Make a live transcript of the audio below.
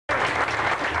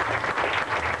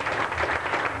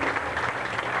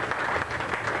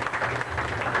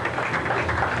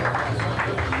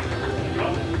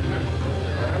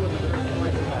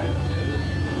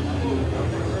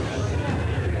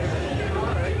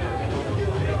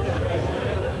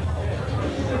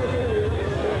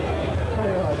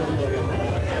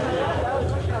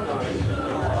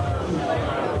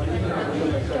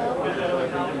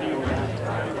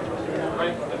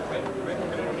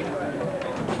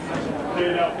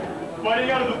And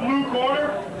fighting out of the blue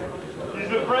corner, he's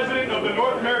the president of the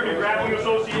North American Grappling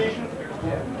Association.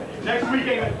 Next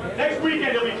weekend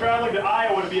he'll be traveling to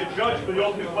Iowa to be a judge for the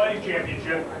Ultimate Fighting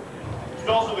Championship. He's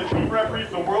also the chief referee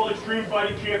for the World Extreme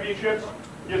Fighting Championships.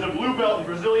 He has a blue belt in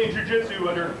Brazilian Jiu-Jitsu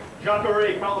under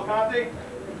Jorge Cavalcante.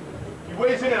 He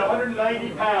weighs in at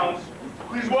 190 pounds.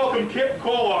 Please welcome Kipp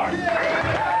Kollar.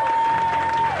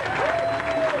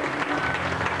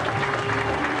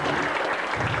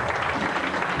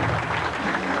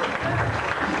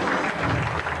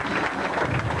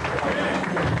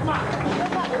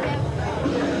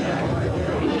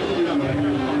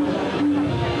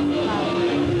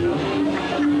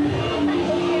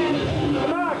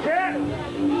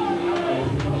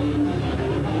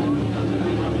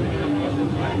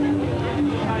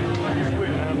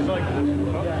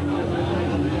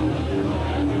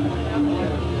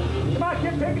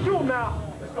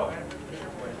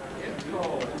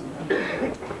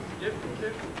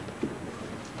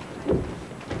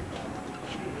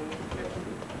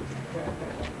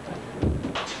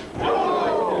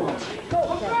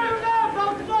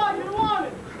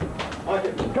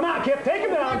 Come on, Kipp, take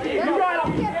him down. You got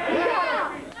him. You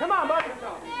got him. Come on, bud.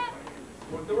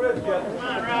 With the ribs, Kipp. Come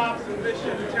on, Rob.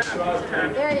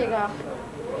 There you go.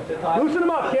 Loosen him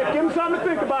up, Kipp. Give him something to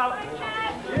think about.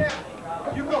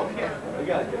 Yeah. You go, Kipp. You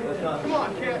got it, Kipp. Let's not. Come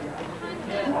on, Kipp.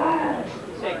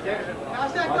 Shake, Kipp.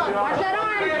 How's that done? Watch that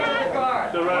arm.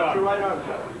 The right arm. The right arm.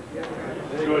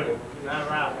 Good. Another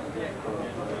round.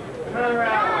 Another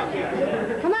round,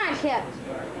 Kipp. Come on, Kipp.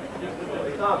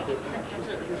 Stop, Kipp.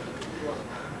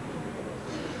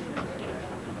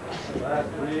 Last,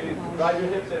 breathe. Drive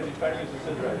your hips in. He's trying to use the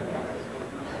scissor right now.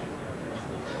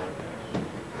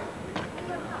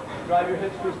 Drive your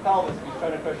hips to his pelvis. He's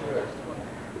trying to crush your hips.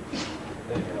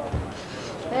 There you go.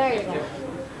 There you go.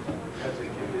 That's it,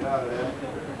 Kipp. Get out of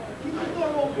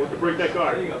there. Break that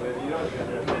guard. There you go, baby. You know what you got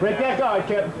there. Break that guard,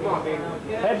 Kipp. Come on, baby.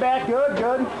 Head back. Good,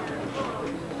 good.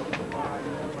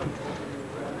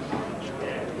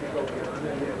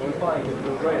 Doing fine. You're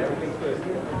doing great. Everything's good.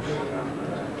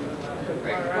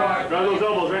 Drive those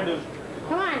elbows right into.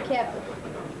 Come on, Kipp.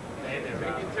 Take your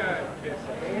time.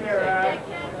 Hang in there, Rob.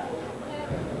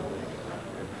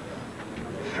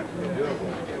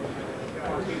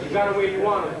 You got him where you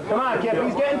want him. Come on, Kipp.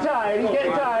 He's getting tired. He's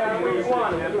getting tired. Where you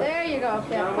want him. There you go,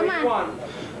 Kipp. Come Where you on. want him.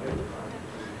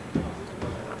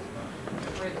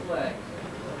 Straight leg.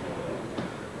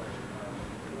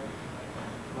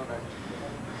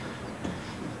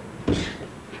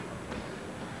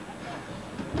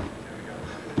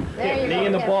 There you go, Knee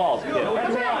in the Kipp. balls. Come on,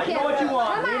 Kipp. You know what you want.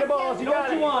 Come Knee on, in the balls. Kipp. You got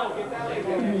what you want. Yeah.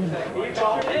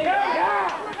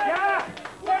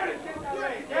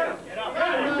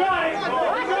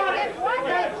 Stay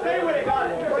with it. Stay with it.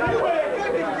 Stay with it.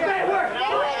 Stay with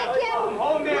it, Kipp.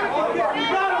 Hold him there. Hold him there. You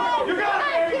got him. You got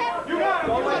him. You got him.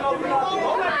 Don't let go.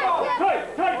 Don't let go. Tight.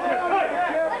 Tight. Tight.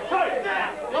 Tight.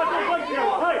 Watch those legs here.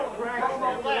 Tight.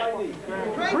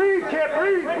 Breathe, Kipp.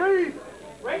 Breathe. Breathe.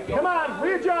 Come on.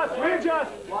 Readjust.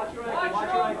 Readjust. Watch your ankle.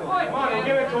 Come on,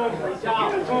 give it to him. Give it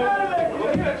to him.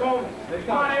 Give it to him.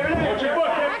 Come on, there it is. Watch your foot,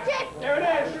 Watch Kipp. it. There it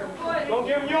is. Don't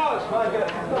give him yours. Come on, get it.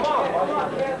 Come on.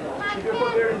 Keep your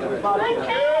foot there into the body.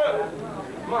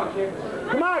 Come on, Kipp.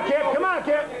 Come on, Kipp. Come on,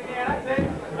 Kipp. Yeah, that's it.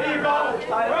 There you go.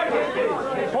 Right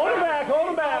here. Hold him back. Hold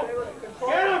him back.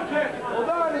 Get him, Kipp. Hold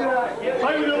on to that.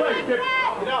 Tighten your legs, Kipp.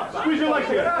 Squeeze your legs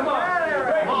together. Come on.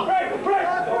 Break.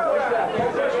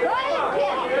 Go ahead,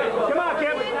 Kipp. Come on,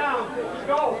 Kipp.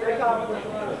 Go.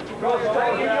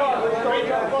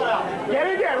 Get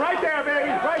in there. Right there, baby.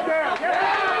 Right there. Get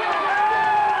in.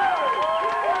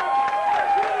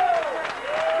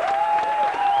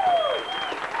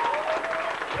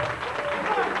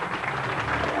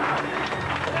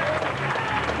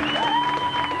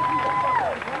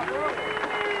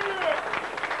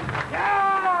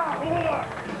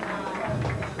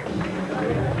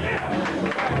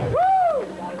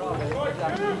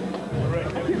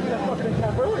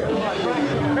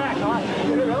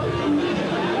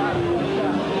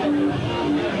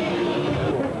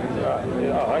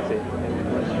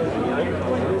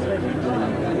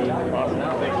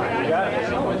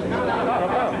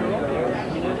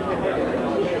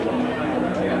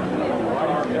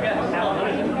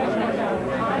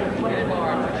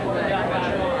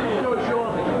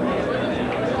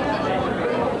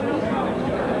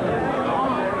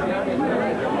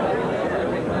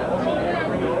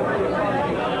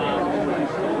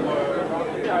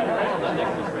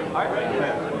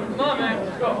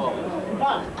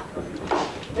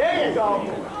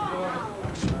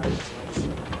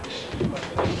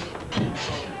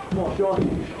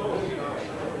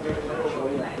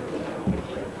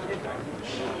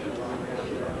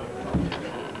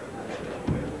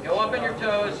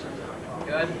 toes.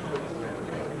 Good.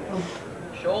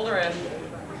 Shoulder in.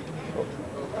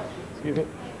 Excuse me.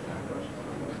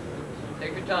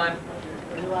 Take your time.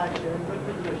 Relax, you're in good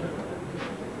position.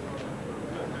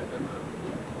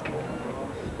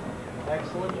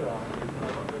 Excellent job.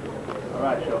 All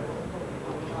right, Joe.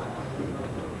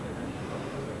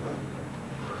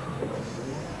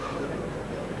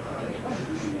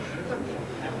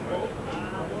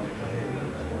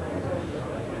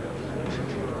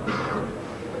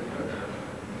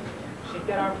 Shake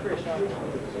that arm free, Sean.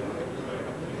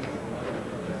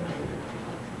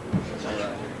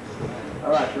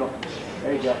 All right, Joe.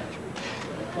 There you go.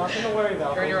 Nothing to worry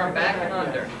about. Turn your arm back and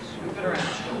under. Scoop it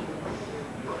around.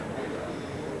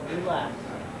 Relax.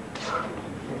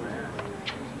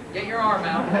 Get your arm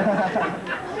out.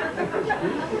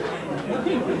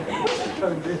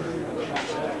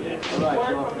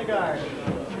 Work from the guard.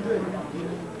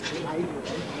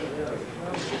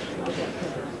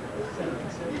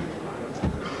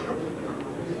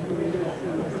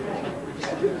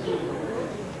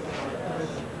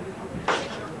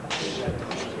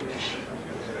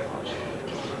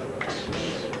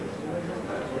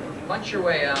 Punch your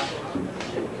way out.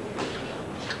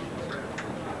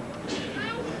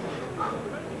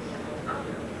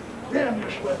 Damn,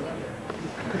 you're sweating.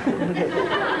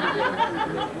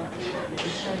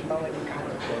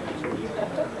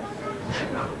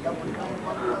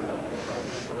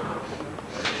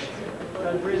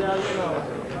 Try to breathe out your nose.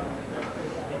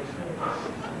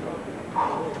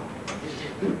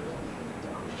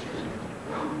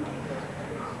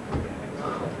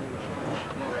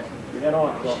 Get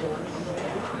on, Joe.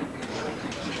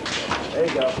 There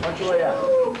you go. Punch your way out.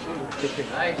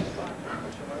 Nice.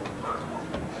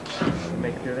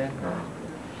 Make it through there.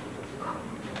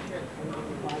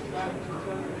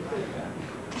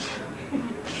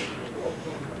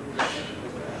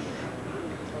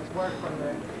 Let's work from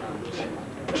there.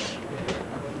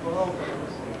 We'll open.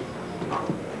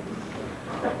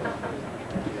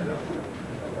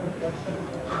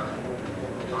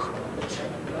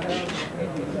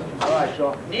 All right,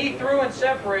 Joe. Knee through and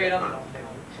separate them.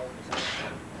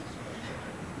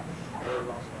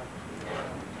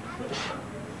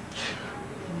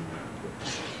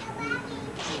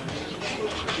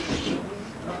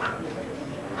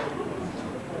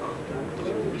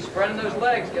 Spreading those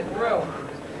legs, get through.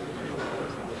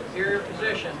 Superior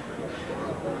position.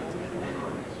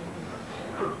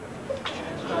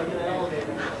 Try to get elevated.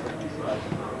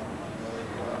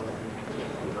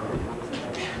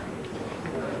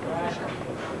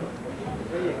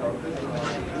 There you go.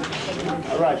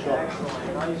 All right, Joe.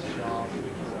 Excellent. Nice job.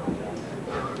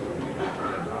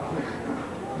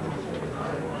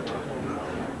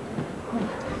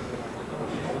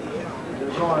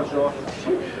 Get on, Joe.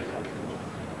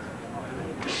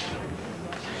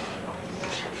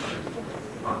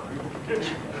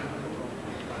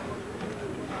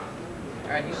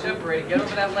 All right, you separated. Get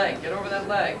over that leg. Get over that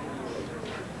leg.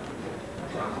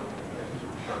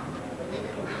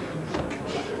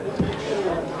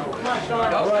 Come on,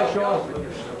 Sean. Go, right, go, go.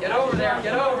 Get over there.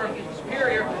 Get over.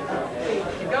 Superior.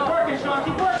 Keep Keep going. working, Sean.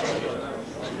 Keep working.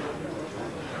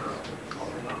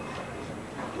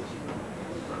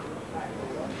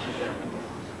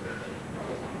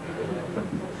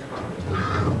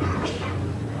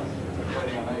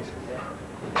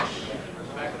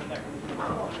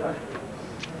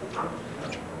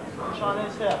 Sean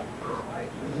is hip.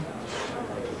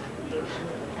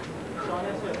 Sean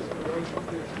is hip.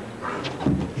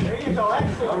 There you go.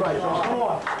 Excellent. All right, Sean. Come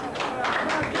on.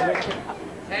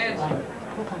 Hands.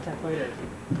 Full contact fighter.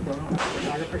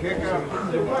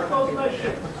 You work those nice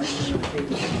shit.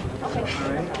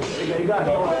 You got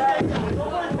it.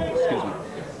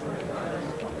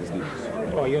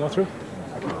 Oh, you go through?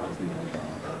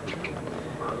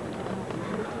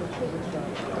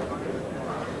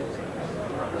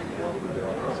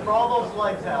 Sprawl those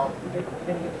legs out.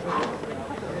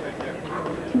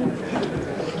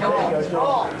 Come on.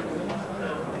 Sprawl.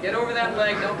 Get over that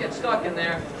leg. Don't get stuck in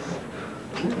there.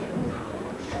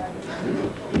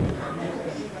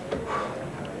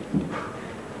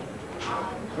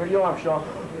 Spread your arm, Sean.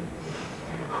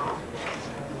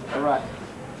 All right.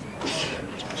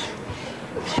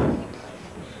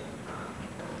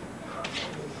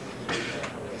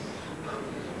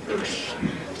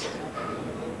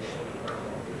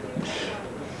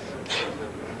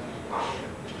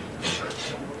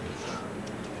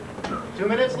 2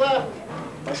 minutes left.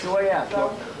 That's the way out.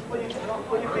 So put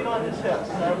your feet on his hips.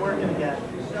 Start working again.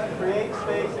 Create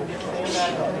space and get stand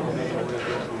back up.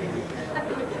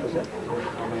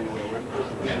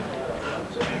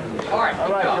 All right, All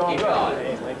right, keep Sean.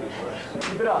 going.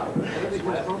 Keep it up.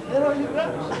 Get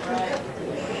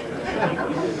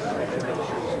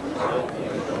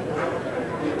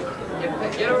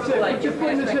over the leg. Get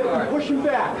past that guard. Push him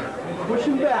back. Push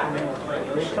him back.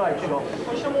 Stay tight, Joe.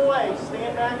 Push him away.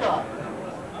 Stand back up.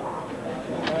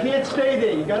 You can't stay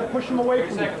there. You got to push him away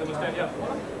from you.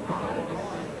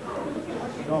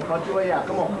 No, punch your way out.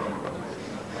 Come on.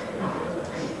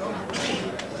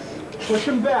 Push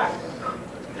him back.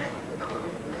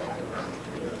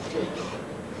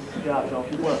 Good job, Joe.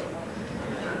 Keep working.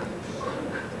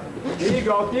 There you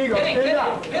go. There you go. Stand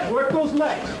up. Work those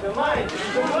legs. Good leg.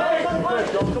 Good leg.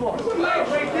 Good, Joe. Come on. Good.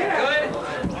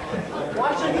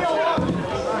 Watch the heel up.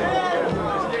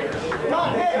 Come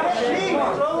on, hit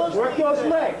knees. Work those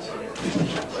legs.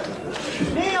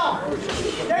 Knee up.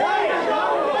 There you go.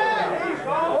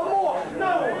 One more.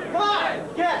 No. Come on.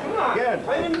 Get. Again.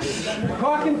 Right in.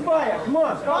 Cock and fire. Come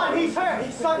on. Come on. He's hurt.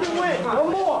 He's sucking wind.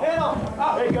 One more. Hit him.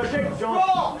 There you go. Take it, Joe.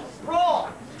 Sprawl. Sprawl.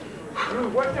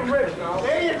 Work them ribs now.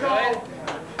 There you go.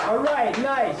 All right.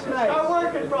 Nice. Start Nice.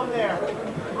 working from there.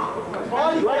 Body,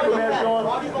 Right body, there, head. Sean.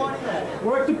 Body, body, head.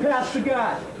 Work to pass the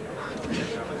guard.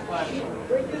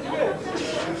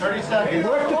 30 seconds.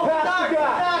 Work to pass the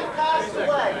guard. Back, pass the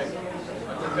legs.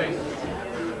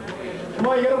 Come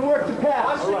on, you got to work to pass.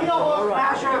 Watch the heel hook.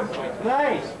 Mash him.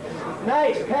 Nice.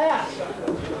 Nice. Pass.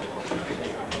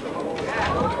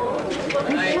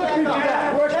 Keep working to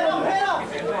that. Work Hit him, on hit him.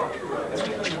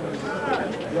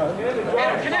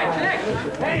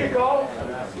 Connect. There you go.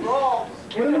 Roll.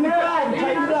 Put him in the guard and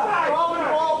tighten it up. Throw and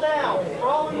ball down.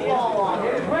 Throw and ball on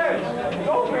him. He's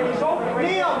open. He's open.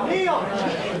 Knee him, knee him.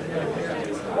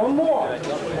 One more.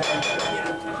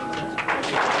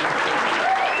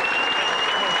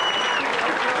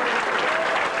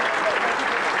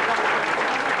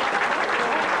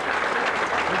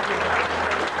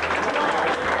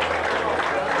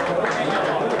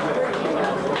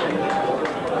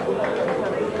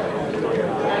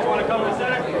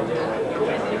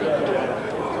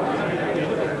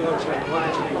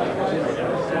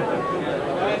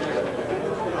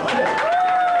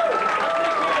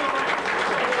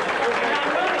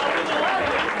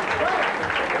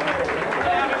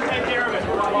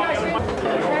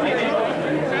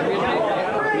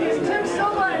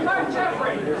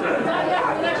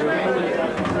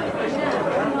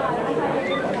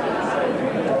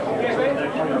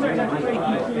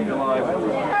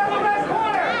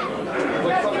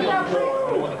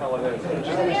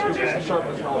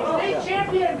 State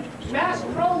champion, Mass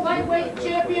Pro Lightweight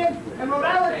champion, and Rhode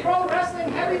Island Pro Wrestling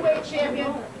Heavyweight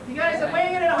champion. You guys are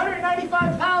weighing in at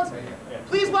 195 pounds.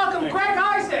 Please welcome Greg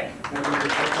Isaac.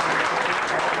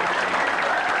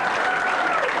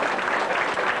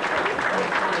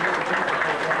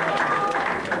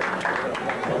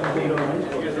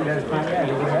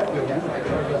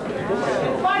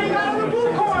 Fighting out of the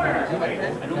blue corner.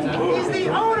 He's the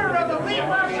owner of the Elite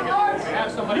Martial Arts.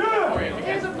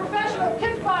 He's a professional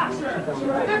kickboxer,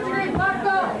 5th degree black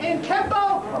belt in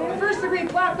Kempo, 1st degree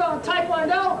black belt in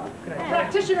Taekwondo,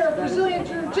 practitioner of Brazilian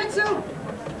Jiu-Jitsu.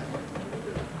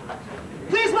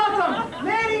 Please welcome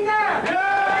Manny Neves.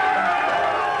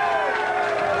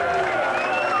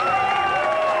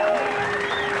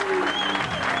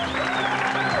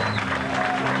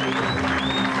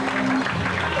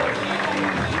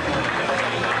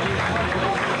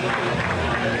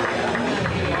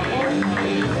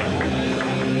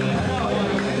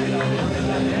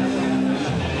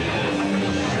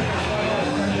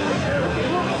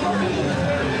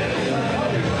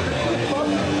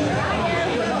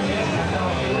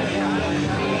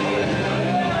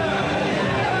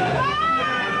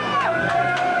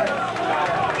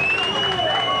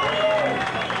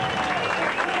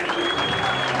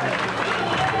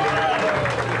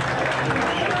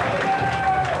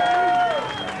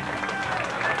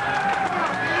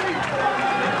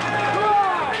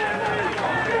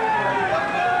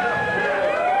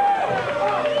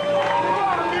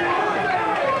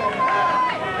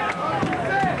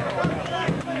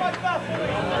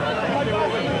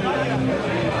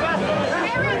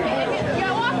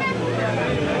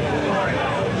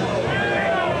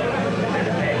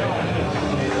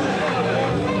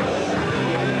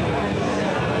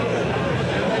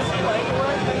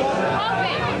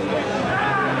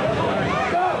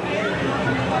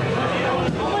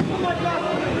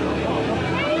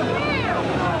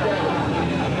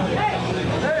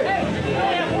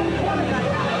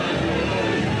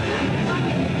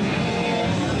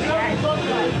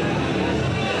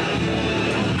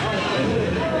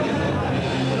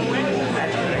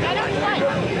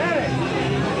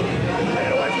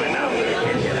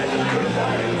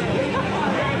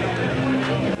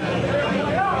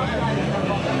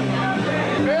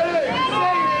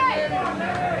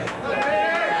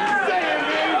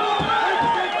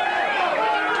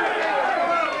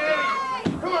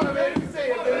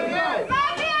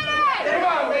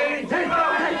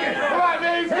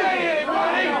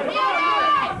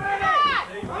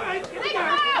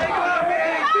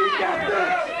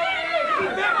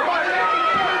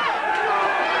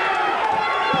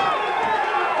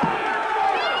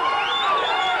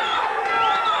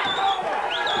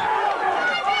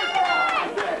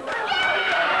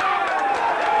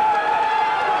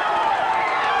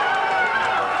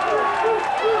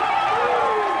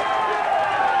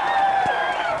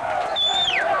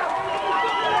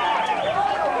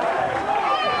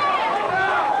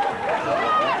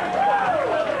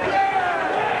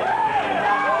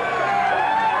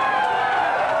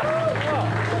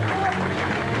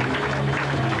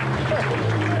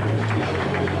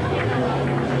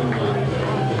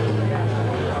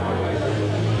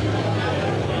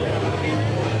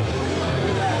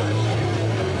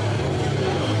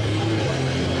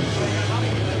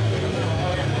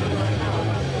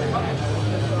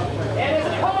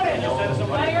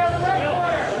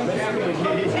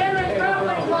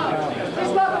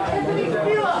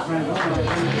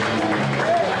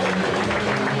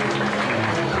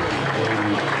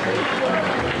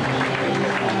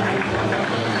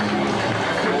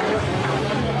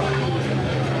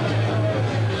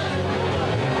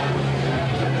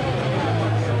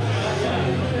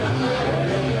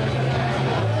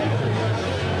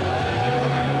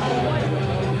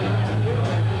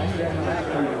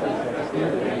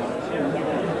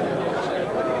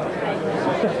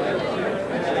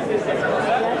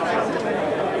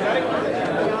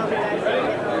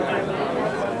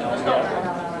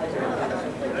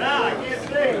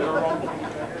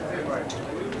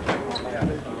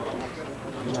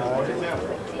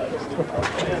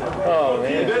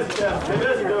 I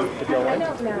don't know.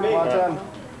 Come on, Tim.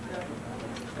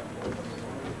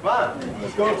 Come on.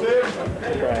 Let's go, Tim.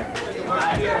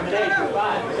 Right.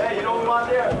 Yeah, you know who want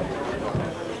there.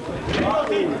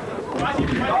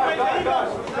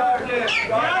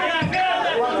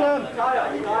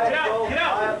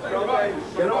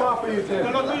 Get him off of you, Tim.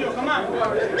 Come on,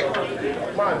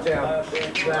 Tim.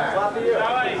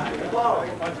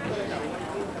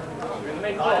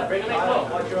 Bring him in close.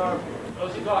 Watch your arm.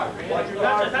 Close your guard. Watch your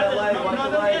guard. Watch your leg. Watch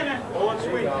your leg. Oh, and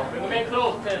sweet. Bring him in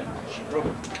close, Tim.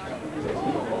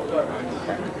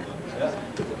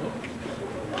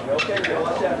 Okay,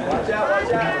 watch out. Watch out.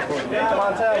 Watch out. Come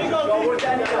on, Tim. Go with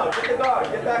Danny now. Get the guard.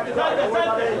 Get back to guard. Don't worry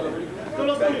about anything. Get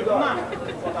back to guard.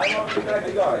 Tie him up and get back to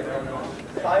guard.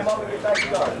 Tie him up and get back to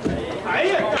guard.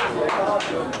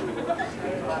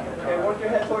 Okay, work your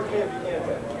head towards me if you can,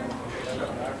 Tim.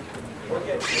 Work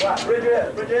it. Bridge your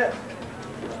hips. Bridge your hips.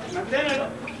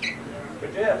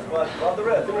 Bridge your hips. Rub the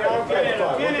wrist.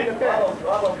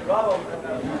 Bravo.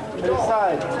 To the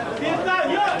side.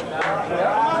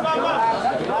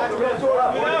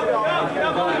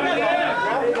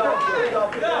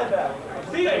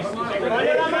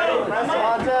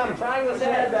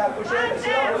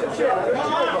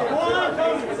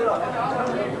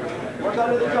 Work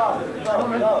under the jaw.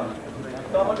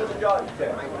 Thumb under the jaw.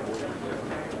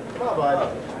 Come on, bud.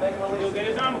 Make him release. Get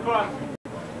his arm across.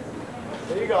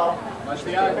 There you go. Watch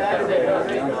the eye. Back there. Watch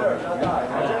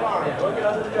your arm. Work it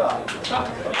under the jaw.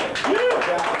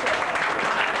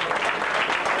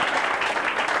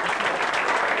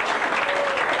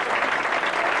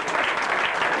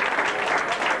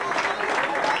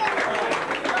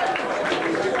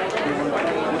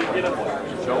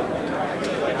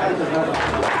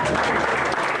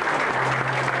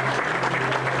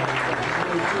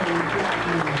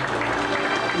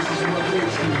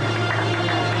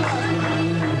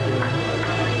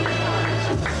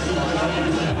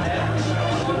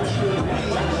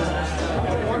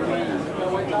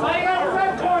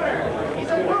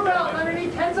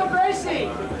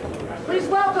 Please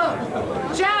welcome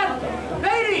Chad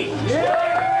Beatty.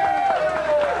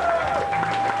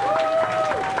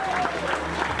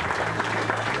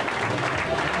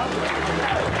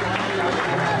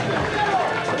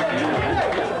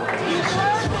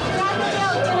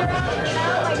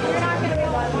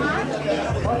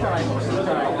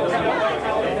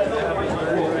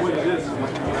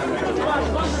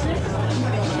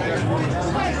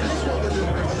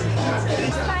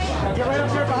 Get right up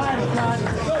here behind us, John.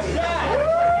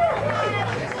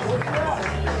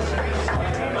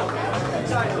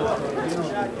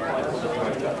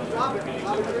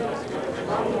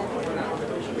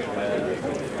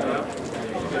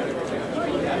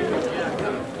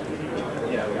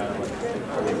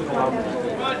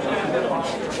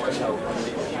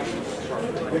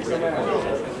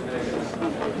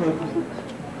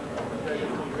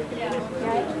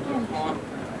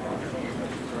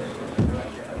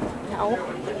 No.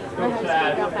 My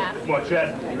husband got that. Come on, Chad.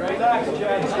 Relax,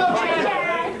 Chad. Let's go,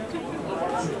 Chad.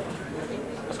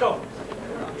 Let's go.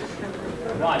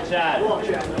 Come on, Chad. Come on,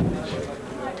 Chad.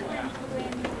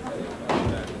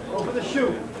 Go for the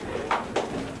shoot.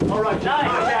 All right, Chad.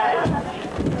 Nice, Chad.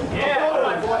 Yeah.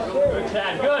 Good,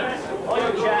 Chad. Good. Oh,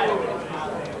 you, Chad.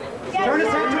 Turn his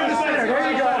head to the center. There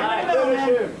you go. Finish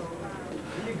him.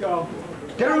 There you go.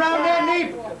 Get around that knee.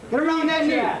 Get around that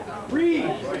knee. Breathe.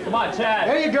 Come on, Chad.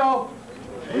 There you go.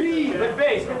 Breathe. Good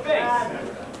face. Good face.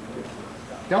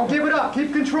 Don't give it up.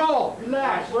 Keep control.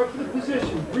 Relax. Work for the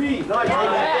position. Breathe. Nice.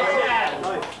 Chad.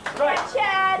 Good,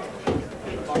 Chad.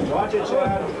 Watch it,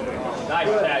 Chad. Nice,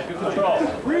 Chad. Good control.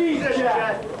 Breathe,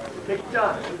 Chad. Take it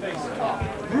down.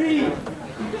 Breathe.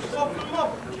 Open him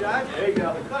up, Chad. There you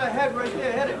go. Got a head right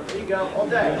there. Hit it. There you go. All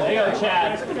day. There you go,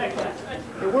 Chad.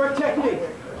 Hey, work technique.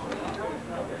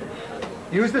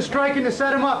 Use the striking to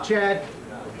set him up, Chad.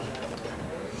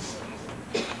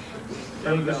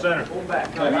 Turn to the center. Pull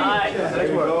back. Nice. There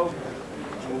you go.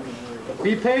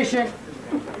 Be patient.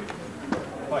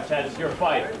 Come on, Chad. It's your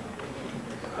fight.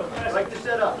 Like to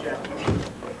set up, Chad.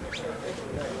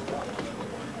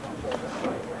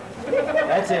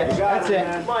 That's it. That's it.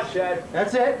 Come on, Chad.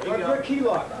 That's it. Work for a key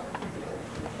lock.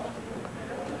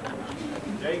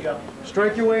 There you go.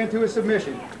 Strike your way into a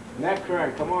submission. Neck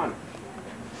crank. Come on.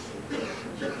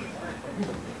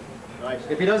 Nice.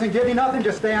 If he doesn't give you nothing,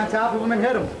 just stay on top of him and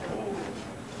hit him.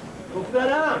 Go for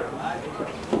that arm.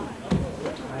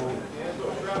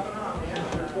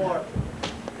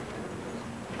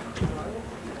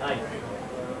 Nice.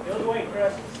 Feel the weight,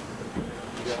 Chris.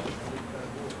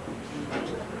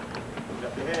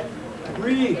 Lift your head.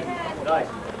 Breathe. Nice.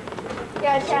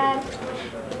 Good, Chad.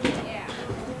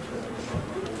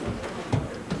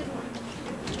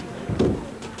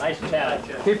 Nice Chad.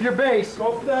 Keep your base.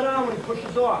 Go for that arm when he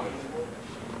pushes off.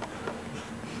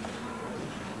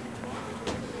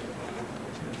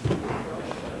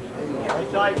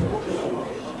 Tight.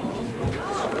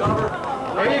 Cover.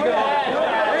 There you go.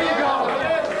 There you go.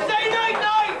 Stay night.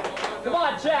 Come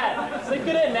on, Chad. Sink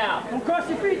it in now. Come across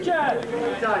your feet, Chad.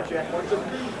 Good time, Chad.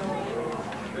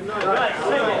 Right,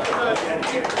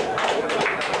 sink it.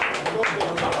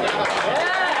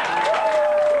 Yeah.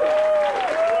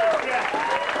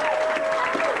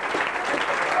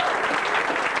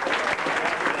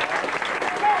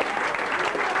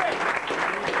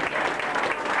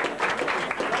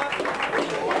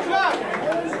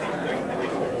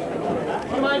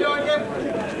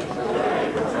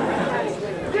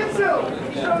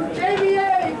 From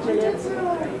JBA, Jiu-Jitsu,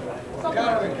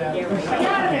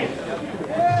 Academy.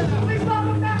 Please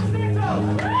welcome back Santos.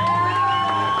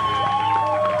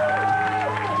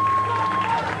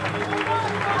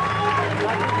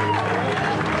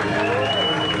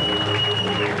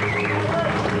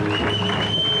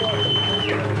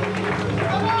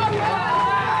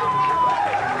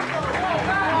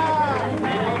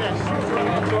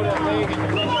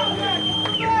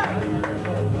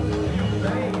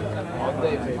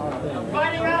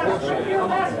 Fighting out of Springfield,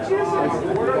 Massachusetts,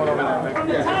 from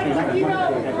the Tudo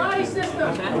karate system.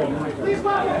 Please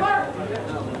welcome Mark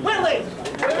Whitley.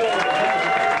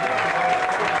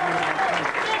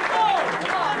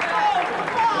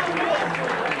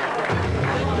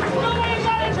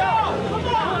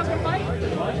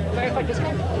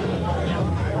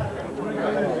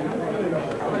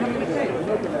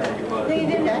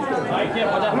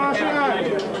 Come on, Sean.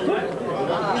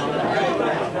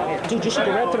 Dude, you should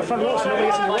go right to the front row so nobody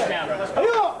gets in the way.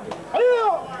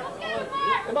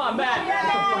 Come on, Matt.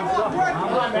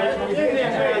 Come on, Matt. Get in there,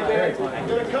 Matt.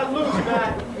 You're gonna cut loose,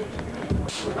 Matt.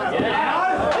 Get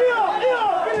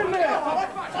in there.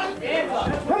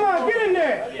 Come on, get in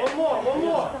there. One more.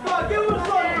 Come on, give him a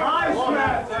shot. Nice,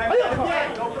 Matt.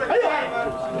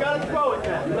 You gotta throw it,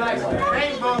 Matt. Nice.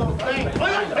 Rainbow thing.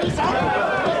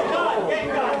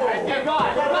 Get God.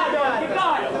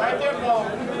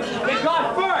 Get God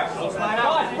first.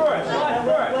 God first.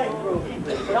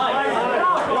 Nice.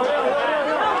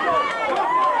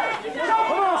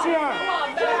 Come on, Sean.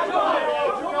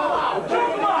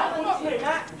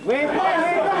 We ain't playing. We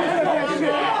ain't coming to that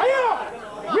shit.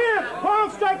 Rib. Palm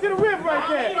strike to the rib right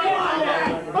there.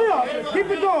 Keep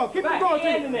it going. Keep it going.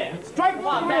 Strike to the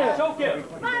rib. Choke him.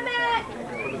 Come on, Matt.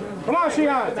 Come on,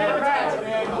 Sean.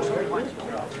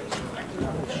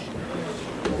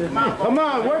 Come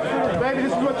on, work for it, baby.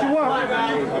 This is what you want.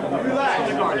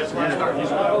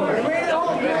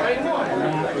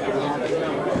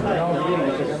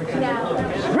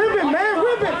 Rib it, man.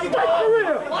 Rib it. Strike the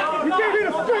rib. You can't hit a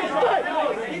straight strike.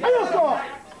 Ayo, sir.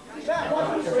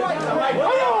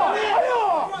 Ayo.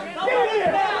 Get in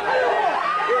there.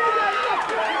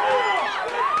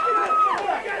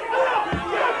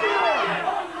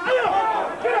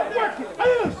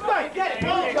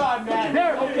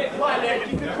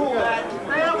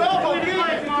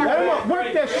 Work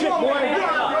that shit, boy.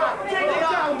 Get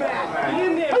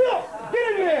in there. Get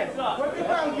in there. Work the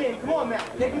ground game. Come on, Matt.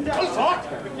 Take him down.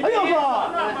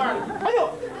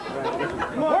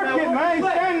 Work it, man.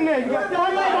 Stand there. You got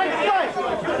right strike.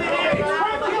 Right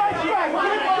strike.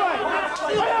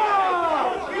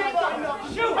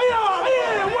 Shoot.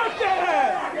 Work that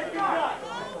ass.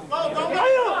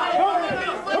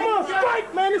 Come on, strike,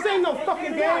 man. This ain't no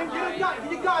fucking game.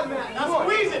 You got it, Matt. Now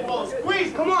squeeze it, Bull.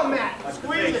 Squeeze. Come on, Matt.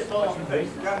 Squeeze it, Bull.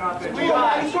 He's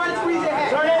trying to squeeze your head.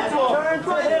 Turn to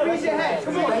squeeze your head.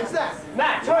 Come on, what's that?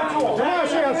 Matt, turn to him. Come on,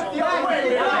 Shams.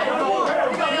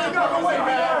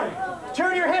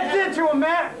 Turn your hips into him,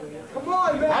 Matt. Come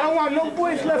on, Matt. I don't want no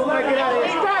boys left like it out of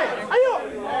here. Strike.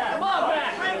 Come on,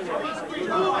 Matt.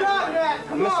 Oh, God, Matt.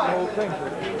 Come on. Come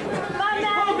on,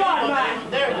 Matt. Oh, God,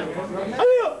 Matt. There you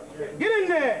go. Get in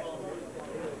there.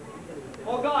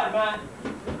 Oh, God, Matt.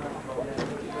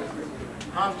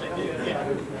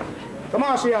 Come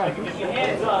on, Shian. Get your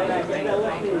hands up.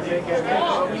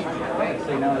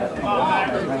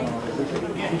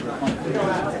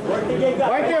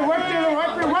 Right there, work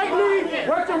the right knee.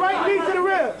 Work the right knee to the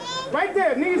rib. Right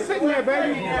there, knee's sitting there,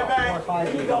 baby. Get that foot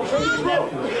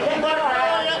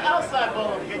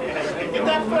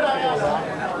on the outside.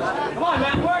 Come on,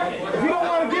 Matt, work it. If you don't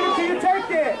want to give it to you, take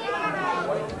it.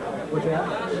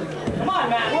 Come on,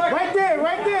 Matt, work it. Right there,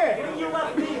 right there.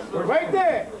 Right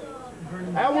there.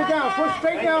 Elbow down, push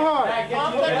straight down hard.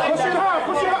 Push it hard,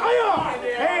 push it hard.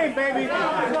 Hey, baby.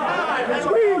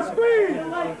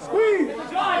 Squeeze.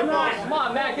 Come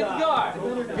on, Matt, get the guard.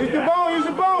 Use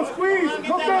the bone, squeeze.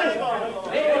 Push it.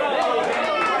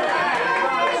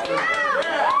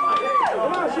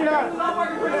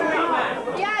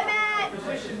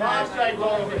 Come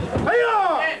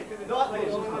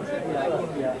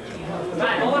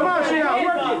on, Shion,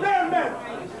 work it.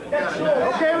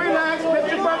 Okay, relax. Lift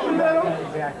your butt a little.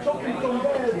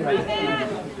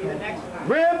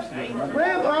 Ribs,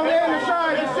 on the other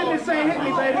side. Just sit there saying, hit me,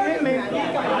 baby, hit me.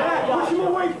 Push him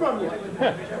away from you.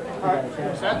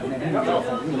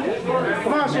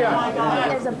 Come on, Shion.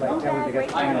 There's a bulldog right there.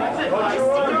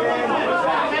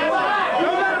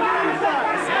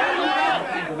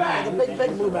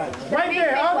 Big move back. Right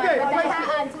there, okay.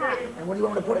 And What do you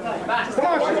want me to put it? Come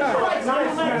on, Shion.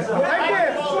 Right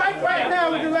there, strike right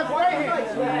now with the left right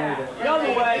hand. The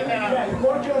other way.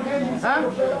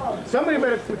 Huh? Somebody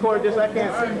better record this, I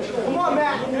can't see. Come on,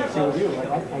 Matt.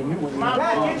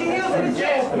 Matt, get your heels in his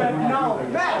hips. No.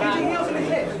 Matt, get your heels in his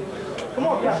hips. Come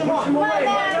on, push him away.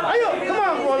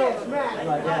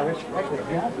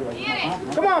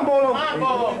 Come on, Bolo. Come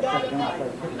on, Bolo.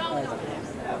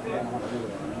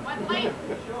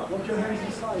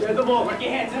 There's the ball. Put your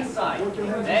hands inside.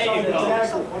 There you go.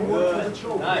 Good.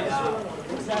 Nice.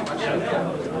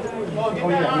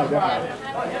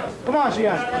 Come on,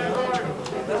 Shion.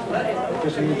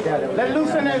 Let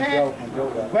loose in that hand.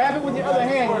 Grab it with your other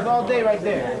hand. It's all day right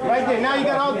there. Right there. Now you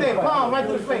got all day. Palm right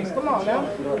to the face. Come on now.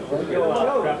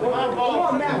 Come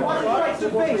on, Matt. Watch right to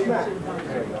the face, Matt.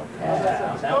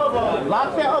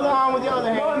 Lock that other arm with your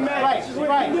other hand. Right.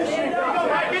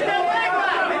 Get that leg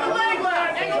lock. Get the leg lock.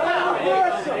 Ankle lock.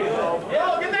 Yo,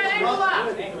 get that ankle lock.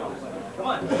 Come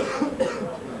on.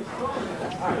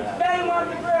 Bang on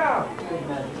the ground.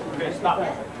 Okay, stop.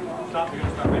 Stop. You're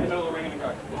gonna stop right in the middle of the ring in the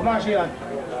car. Come on, Shion.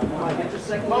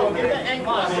 Oh, get that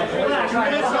ankle lock. Relax. 2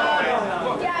 minutes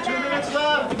left. 2 minutes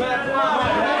left. 2 minutes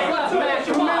left.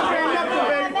 2 minutes ain't nothing,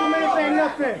 baby. 2 minutes ain't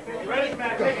nothing. Ready,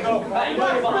 Matt? Take it. Go. Hey, go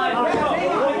behind.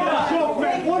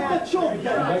 What's the choke?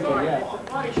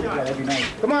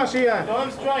 Come on, Shion.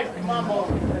 Don't strike. Come on, ball.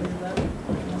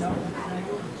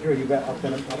 Sure, you got up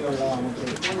there on.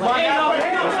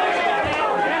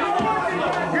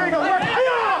 Here you go. Work. Hey,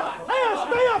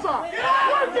 stay up, sir.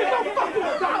 Work it. Don't fucking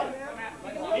stop.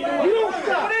 You don't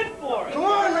stop. Come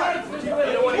on, now.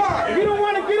 If you don't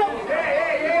want to get up.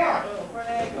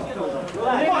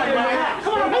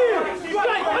 Come on, here.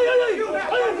 Strike.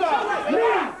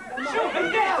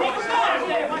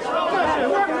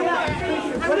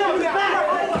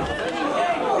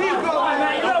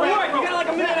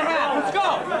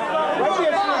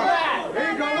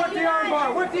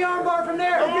 Work the arm bar from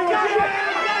there.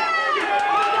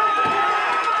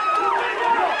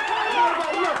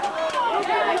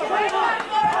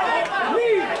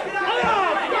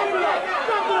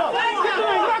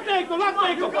 Lock the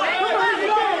ankle.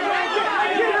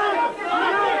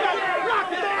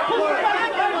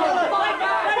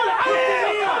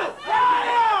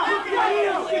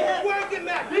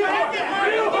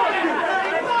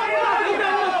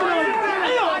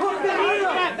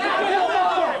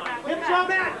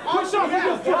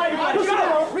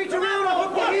 Reach around and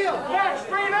hook the heel. Back,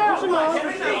 straight out. Push him on.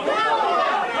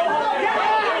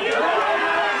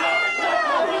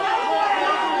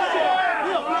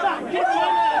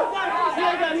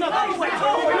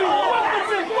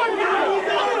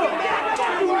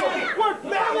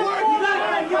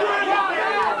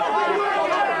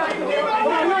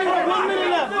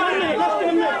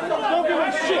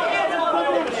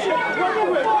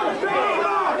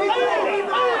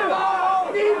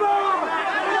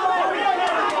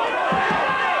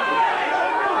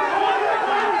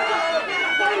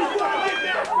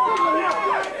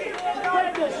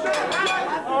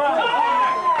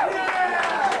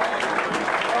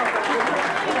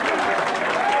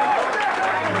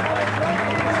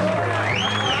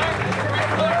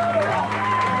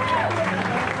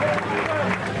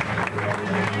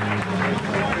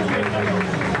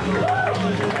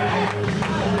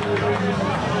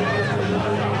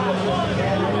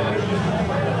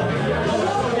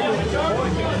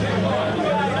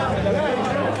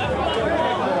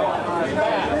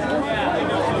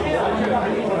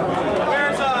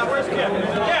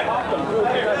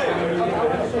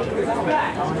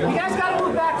 You guys got to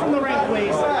move back from the ring,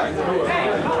 please. Hey,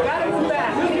 got to move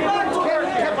back.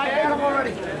 Kipp, I got him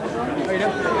already.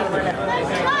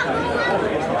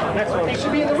 Next one. They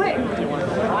should be in the ring.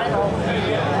 I know.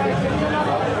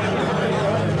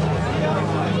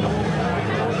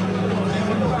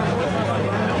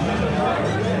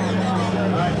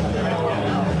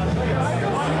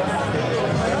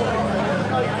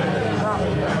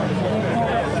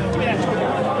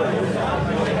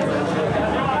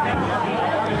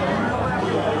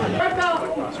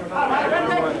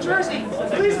 Jersey,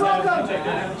 please welcome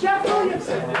Jeff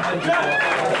Williamson.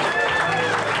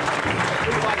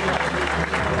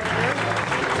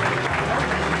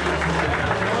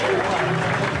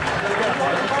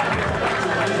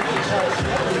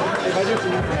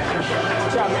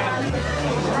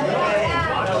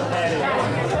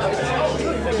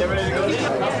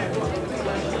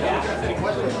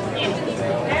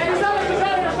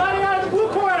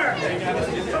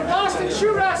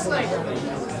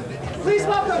 Please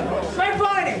welcome Greg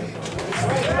Barney.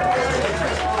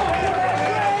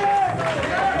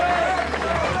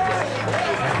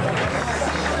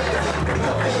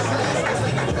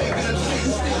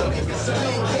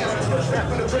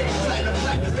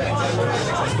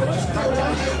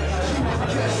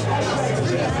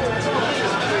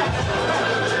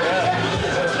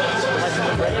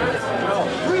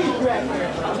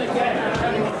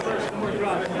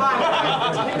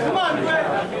 Come on, Greg.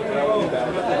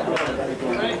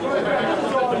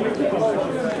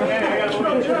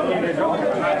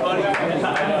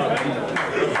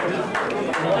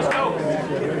 Let's go.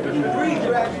 Breathe,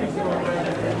 Greg.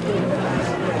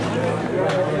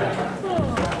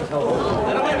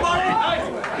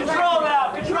 Control now.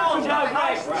 Control, Joe.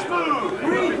 Nice and smooth.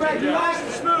 Breathe, Greg. Nice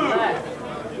and smooth.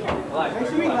 Nice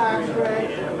and relax, Greg.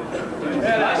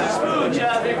 Yeah, nice and smooth,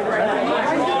 Joe.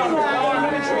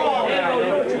 Control.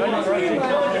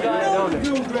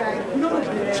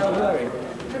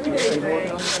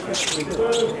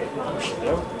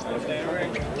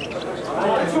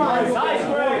 Nice,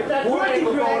 Greg. Work it,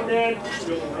 Greg.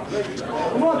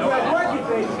 Come on, Greg. Work it,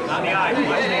 baby. On the eye.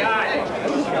 Watch the eye.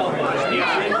 Watch the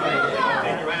eye.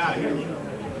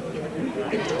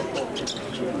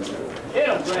 Hit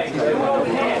him, Greg.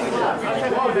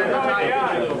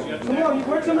 Come on, you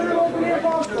work some little open air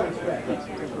ball strikes, Greg.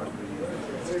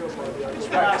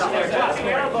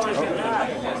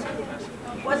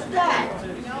 What's that?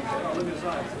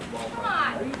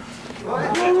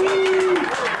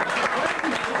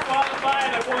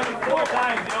 Qualifying, I won 4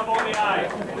 times, the elbow in the eye.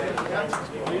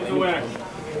 He's the winner.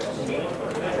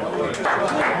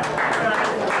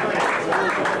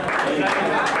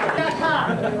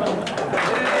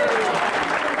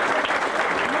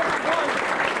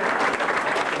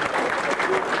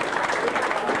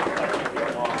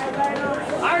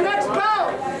 Our next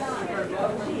bout,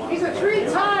 he's a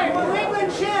 3-time New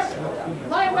England champ,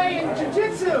 lightweight in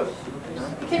jiu-jitsu.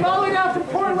 He came all the way down from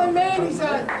Portland, Maine. He's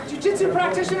a jiu-jitsu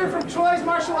practitioner from Troy's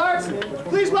Martial Arts.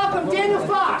 Please welcome Daniel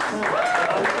Fox.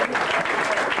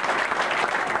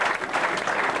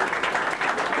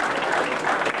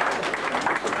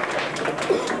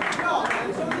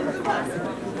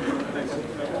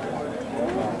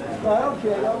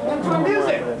 And for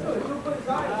music.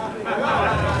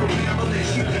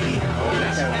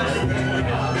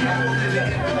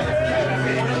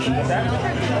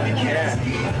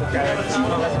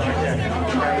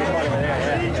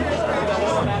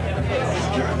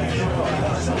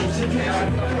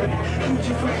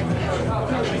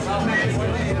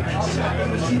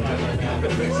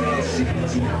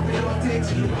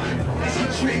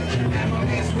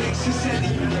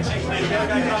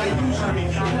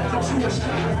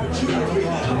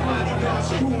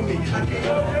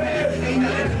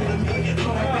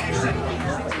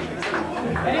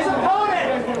 And his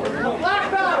opponent, black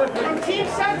belt from Team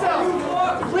Santos,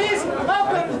 please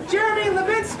welcome Jeremy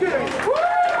Libiszewski.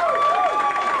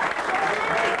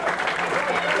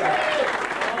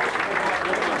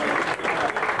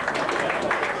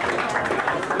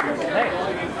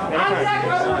 On deck,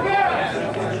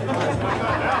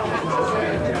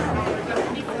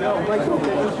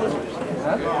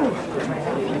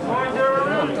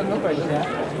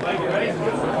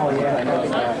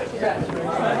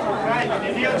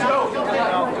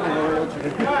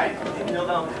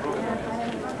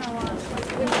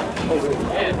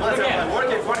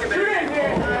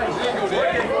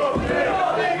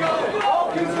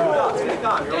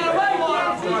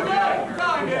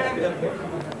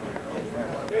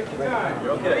 Rivera.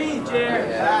 You're okay. Breathe, Jer.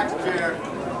 Relax, Jer.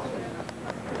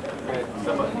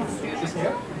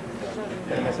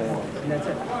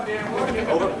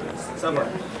 Over. Somewhere.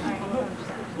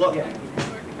 Look.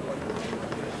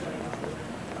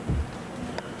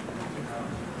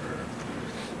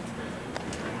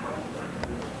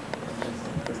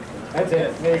 That's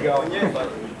it. There you go. Yeah, buddy.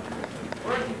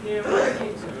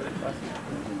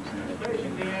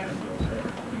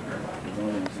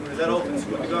 As soon as that opens,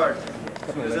 scoot the guard.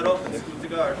 As soon as that opens, scoot the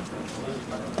guard.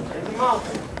 Come on.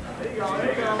 There you go, there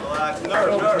you go. Relax.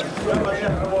 Nerve.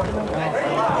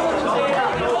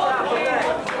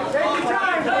 Take your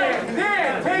time,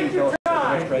 Dan. Take your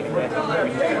time. Take your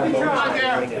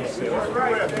time.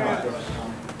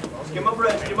 Give him a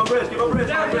bridge. Give him a bridge. Give him a bridge.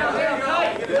 Down.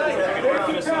 Take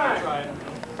your time.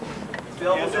 The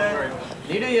elbows in.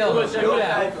 Need a yellow. You're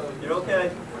okay. You're okay.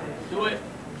 Do it.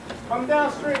 Come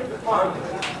down straight to the farm.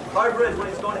 Hard bridge when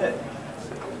he's going to hit.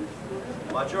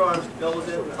 Watch your arms. Elbows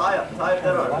in. Tie up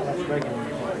that arm.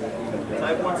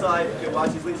 Tie up one side. Okay,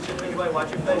 watch his leads shifting away.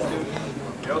 Watch your face, dude.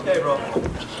 You're okay, bro.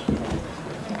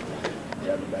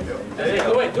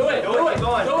 Do it.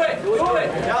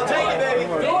 Now take it.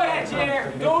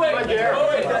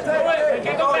 Jerry. That's it.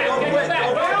 Keep going. Don't quit.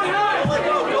 Don't let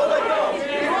go. Don't let go.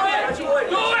 That's your way.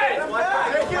 Do it.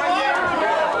 Take your arm.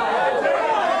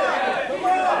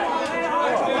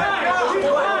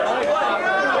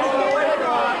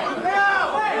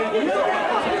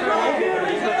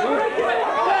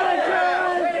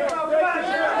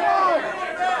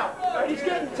 He's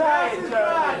getting tired,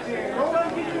 Jeremy.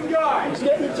 He's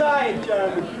getting tired,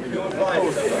 Jeremy. You're doing fine.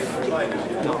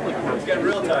 He's getting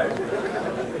real tired.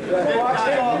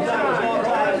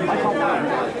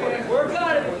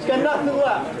 He's got nothing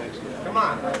left. Come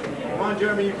on. Come on,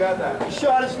 Jeremy, you got that. He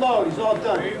shot his load. He's all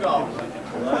done. There you go.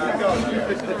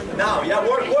 Now, yeah,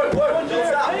 work. Don't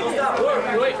stop. Work.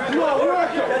 Come on,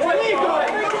 work it. That's There you go.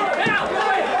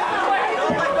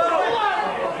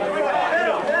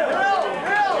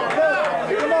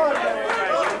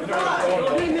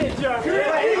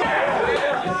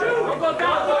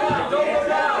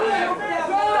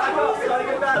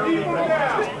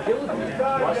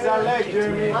 Watch that leg,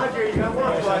 Jeremy. Andre, you got one.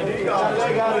 That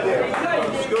leg out of there.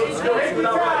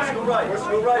 Scoot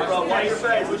right, bro. Watch your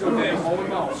face.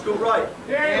 Scoot right.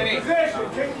 Danny, position.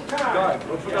 Take your time.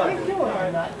 Look for God.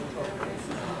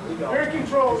 Very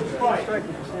controlled this fight.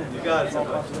 You got it.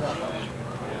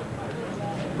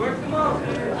 Work them out.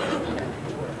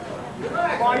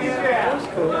 Come on, he's there.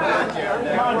 Come on,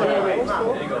 Jeremy.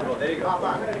 There you go, bro. There you go.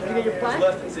 Just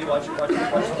left and see. Watch your ball.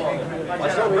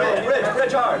 Watch your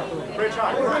bridge hard. Bridge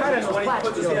hard. When he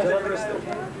puts his hands under his still.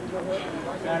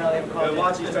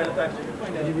 Watch, he's trying to touch you.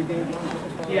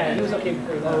 Yeah, he was okay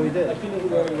before that. Oh, he did. Like, he knew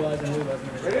where he was and who he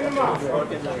wasn't. Hit him up.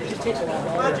 It just takes a while.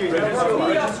 Come on, G. Bridge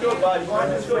is good, bud.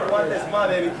 Bridge is good. You want this. Come on,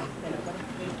 baby.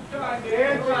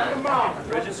 Come on.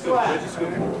 Bridge is good.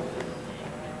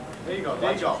 There you go.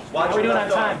 Watch your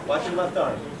left arm. Watch your left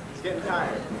arm. He's getting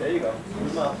tired. There you go.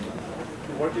 Put him up.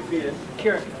 Work your feet in.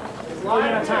 Currie. We're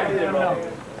running out of time. Let him know.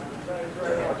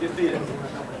 Work your feet in.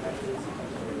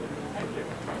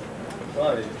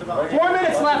 Come on, baby. 4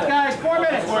 minutes left, guys. 4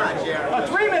 minutes.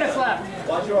 3 minutes left.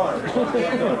 Watch your arm.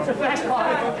 Fast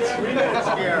clock. 3 minutes.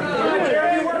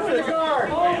 Jeremy, work for the guard.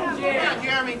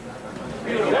 Jeremy.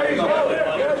 There you go.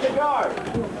 There's the guard.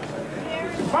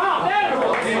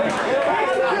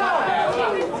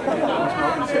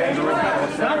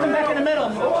 Knock him back in the middle.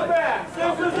 Go back.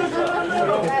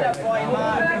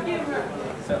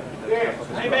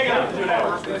 Hey, big enough to do that.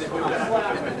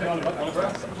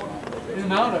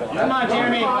 Come on,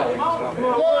 Jeremy. Come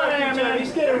on, man.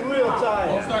 He's getting real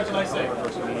tired. Start till I say. You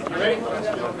ready?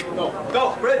 Go,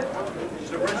 Bridge.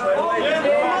 Should have bridged right away.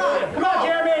 Come on,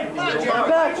 Jeremy. Come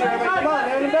back, Jeremy. Come on,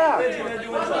 hand him back. Bridge, you're going to do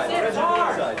inside. Bridge, you do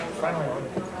inside.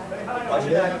 Watch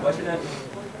your neck. Watch your neck.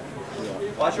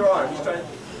 Watch your arm. He's trying.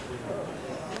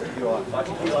 Watch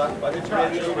your key lock. Watch your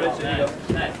bridge. There you go.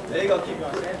 There you go. Keep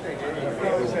going.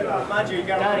 Come on, G. You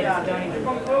got to run down.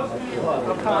 Come close to you.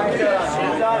 Come on, Jeremy.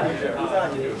 Who's on you, Jeremy? Who's on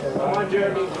you? Come on,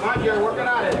 Jeremy. Come on, Jeremy. Working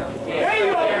on it. There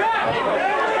you go. Back.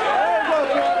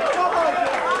 Come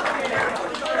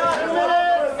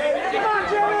on,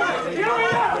 Jeremy. Get me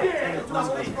up here.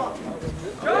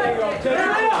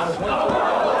 Jeremy up.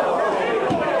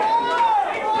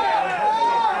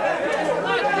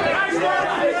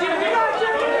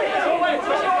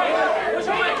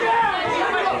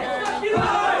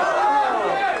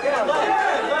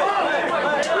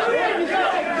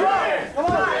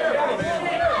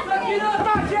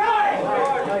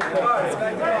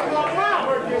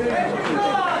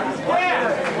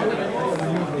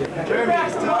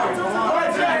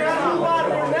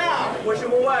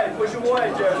 Push him away,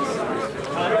 Jeremy.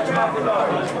 Stretch off the guard.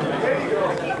 There you go.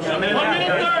 1 minute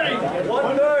 30.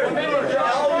 1/3.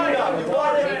 You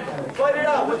want it? Fight it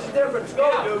out. What's the difference? Go,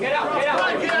 dude. Get out.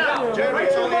 Jeremy,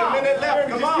 it's only a minute left.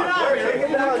 Come on. Take it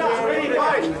down, Jeremy.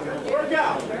 Work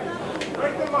out.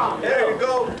 Break them up. There you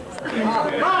go.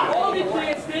 Hold it,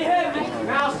 please. Stay heavy.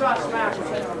 Now start smashing.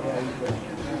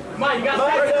 Come on, you got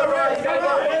Right, to right,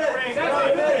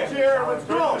 Here, let's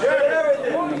go. Jeremy,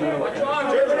 everything.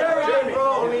 Jeremy, everything, bro.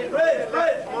 Bridge,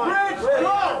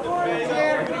 go.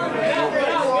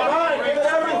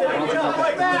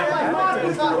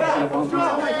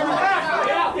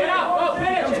 Get out. Go,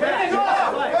 finish.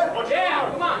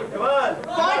 Yeah, come on.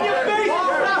 Find your face.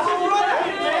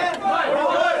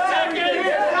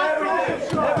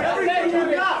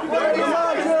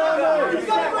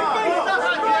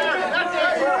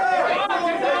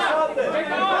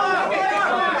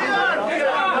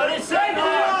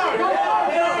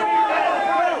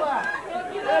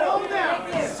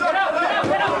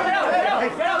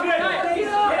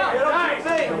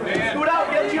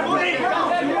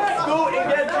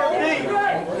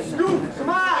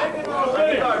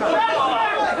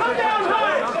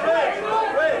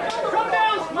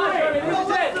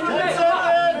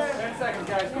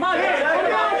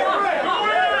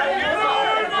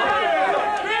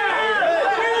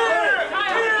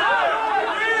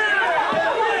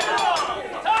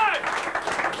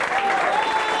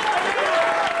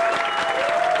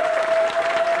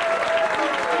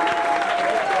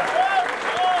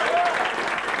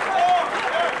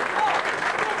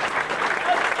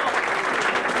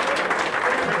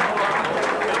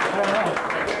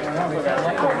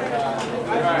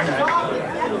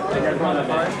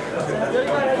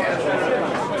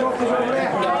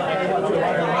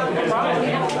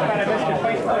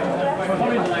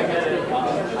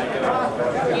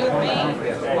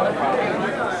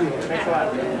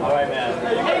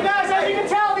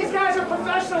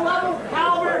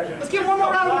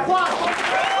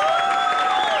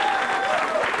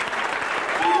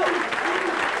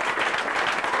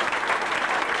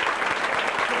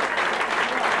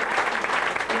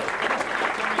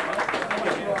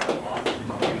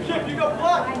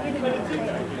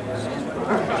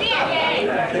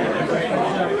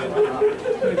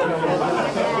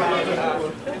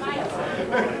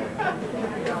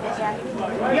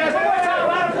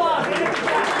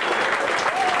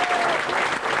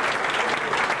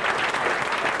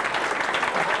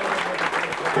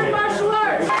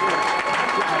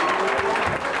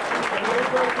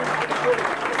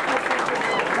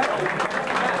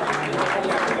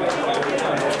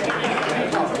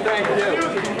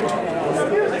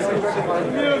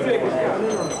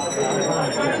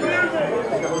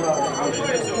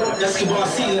 Escobar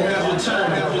season has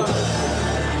returned.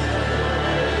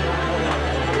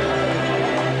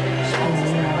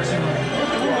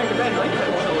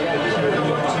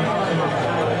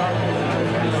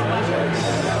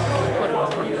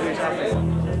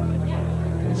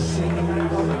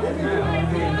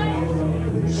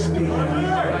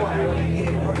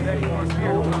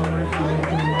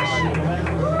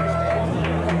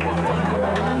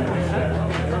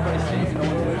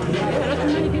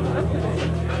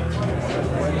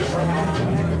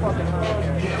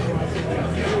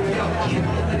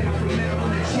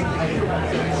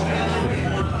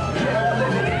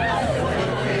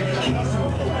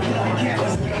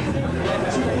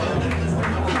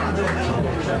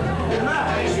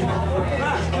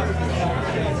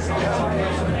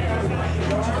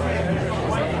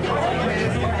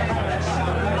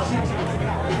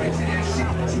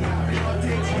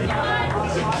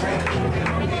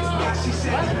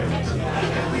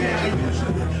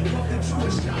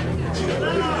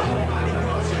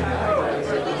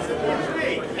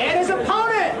 And his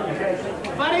opponent,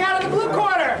 fighting out of the blue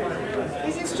corner,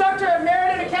 he's instructor at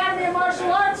Meriden Academy of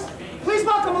Martial Arts. Please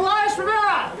welcome Elias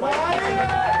Rivera.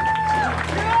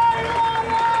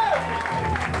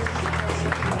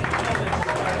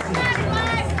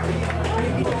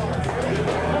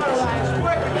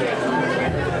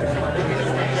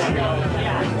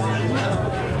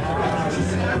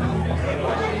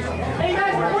 Hey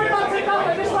guys, before you all take off, I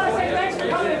just want to say thanks for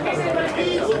coming in case anybody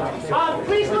needs.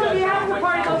 Please go to the after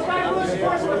party. Those guys really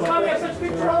support us with coming. We have such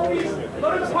big trophies. Go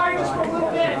to the party just for a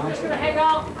little bit. We're just going to hang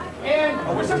out. And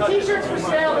there's some t-shirts for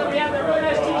sale that we have. They're really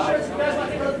nice t-shirts. If you guys want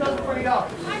to take a look at those before you go.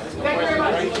 Thank you very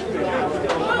much.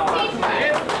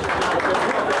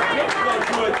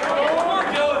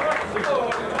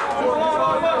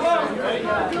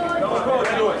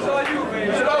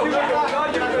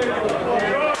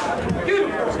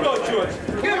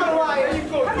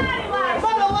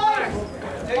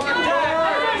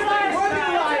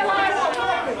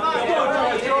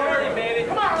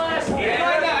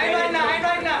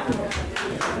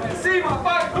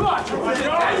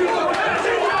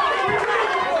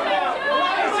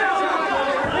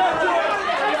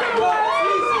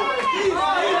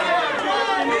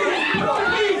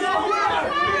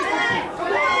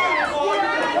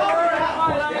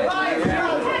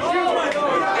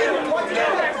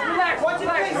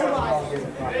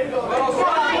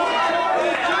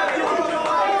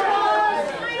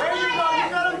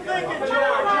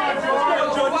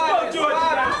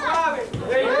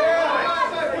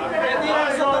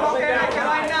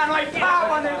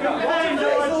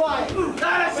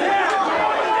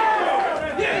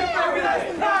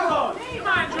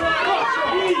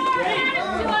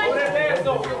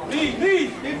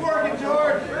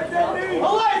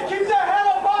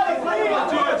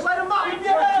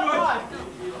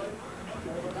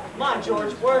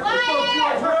 George, work. Let's go,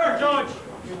 George. Work, George.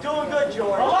 You're doing good,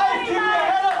 George. Elias, keep your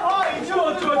head up high. You're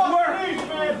doing good, George. Work.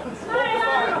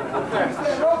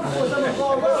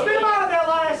 Spin him out of there,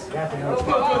 Elias. Let's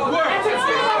go, George. Work. That's it.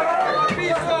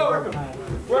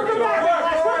 Work him back,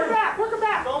 Elias. Work him back. Work him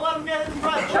back. Don't let him get in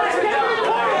front. Get up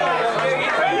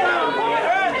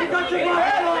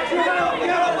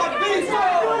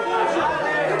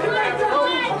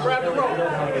Grab the rope.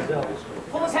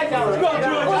 Pull his head down. Let's go,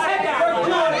 George. Pull his head down.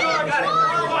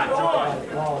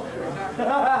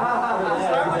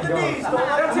 Start with the knees. Don't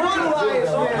let him Elias.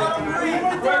 Don't let him breathe.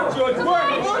 Work, George. Work.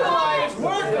 Elias.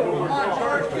 Work. Come on,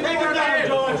 George. Take it down,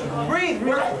 George. Breathe.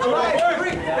 Elias,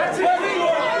 breathe. That's it.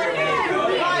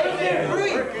 Elias,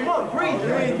 breathe. Come on, breathe.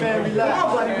 Breathe, man. Relax. Come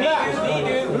on, buddy. Relax.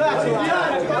 Relax. Relax.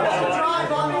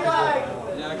 Drive on the leg.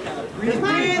 Just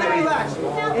breathe and relax.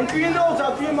 In through your nose,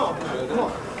 out through your mouth. Come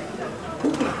on.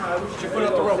 Put your foot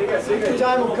up the rope. Your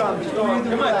time will come. Just breathe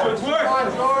and relax.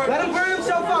 Let him burn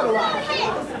himself out a lot.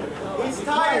 He's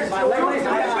tired. He's burning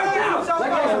himself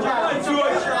out. He's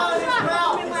tired.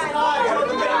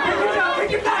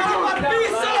 Pick your back up.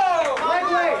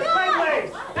 Leg legs.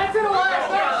 That's it, Elias.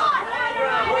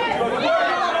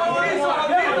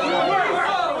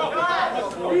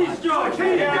 Knees, George.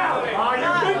 Here you go.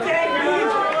 Good day,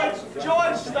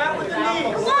 George, start with the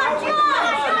knees. Come on,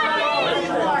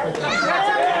 Elias.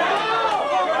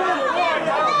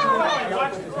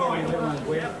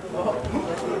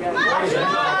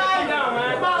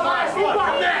 Keep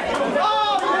on that.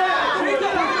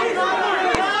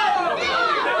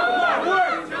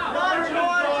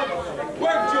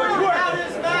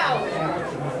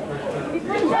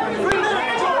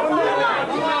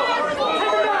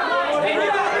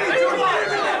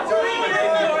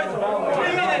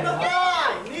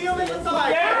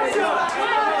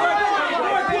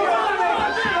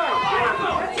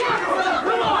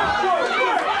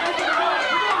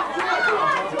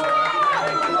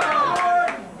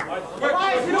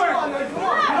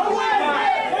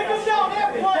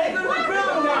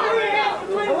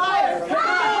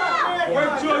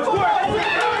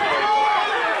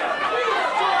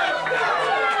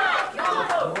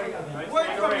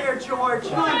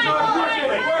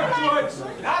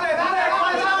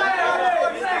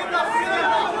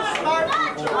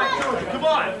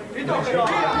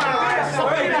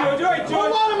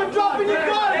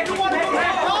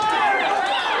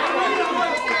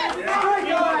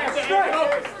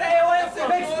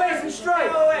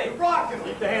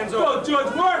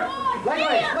 George, work! Leg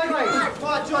legs, leg legs. Come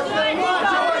on, George. Come on,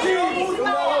 George.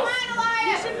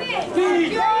 You should be.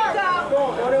 Feed! Go.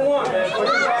 1 and 1, man. Put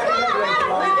it back in leg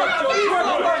legs.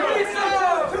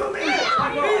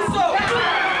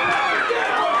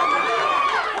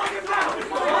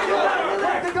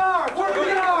 Work the guard, work the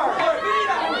guard.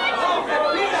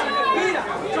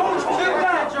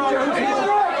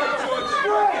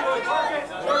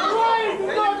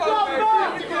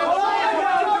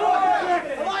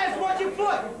 Elias, watch your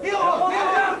foot. Heel hook.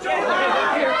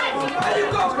 There you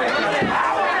go, man.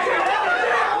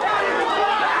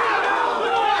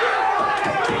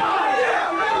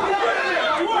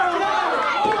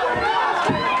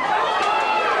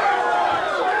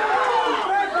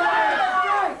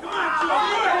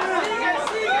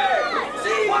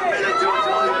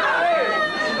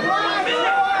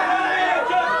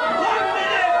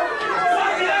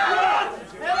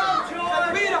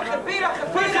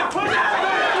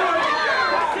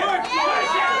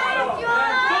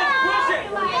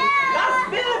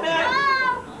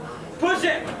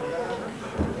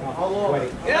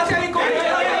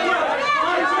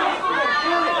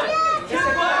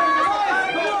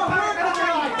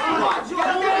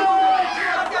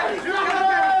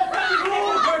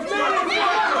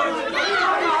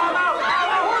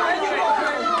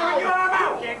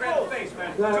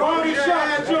 George,